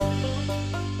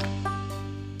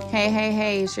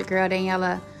Hey, it's your girl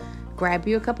Daniela. Grab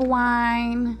you a cup of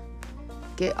wine,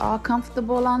 get all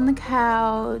comfortable on the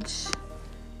couch,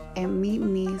 and meet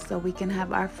me so we can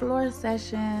have our floor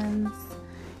sessions.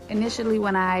 Initially,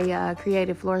 when I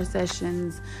created floor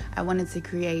sessions, I wanted to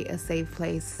create a safe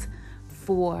place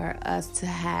for us to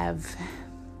have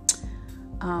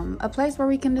a place where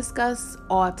we can discuss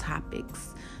all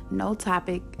topics. No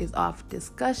topic is off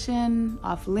discussion,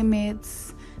 off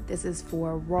limits. This is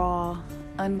for raw,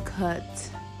 uncut,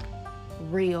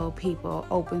 real people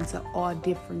open to all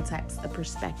different types of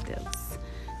perspectives.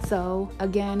 So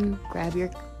again, grab your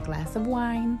glass of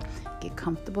wine, get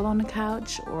comfortable on the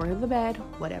couch or the bed,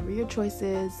 whatever your choice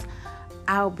is.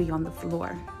 I'll be on the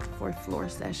floor for floor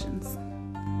sessions.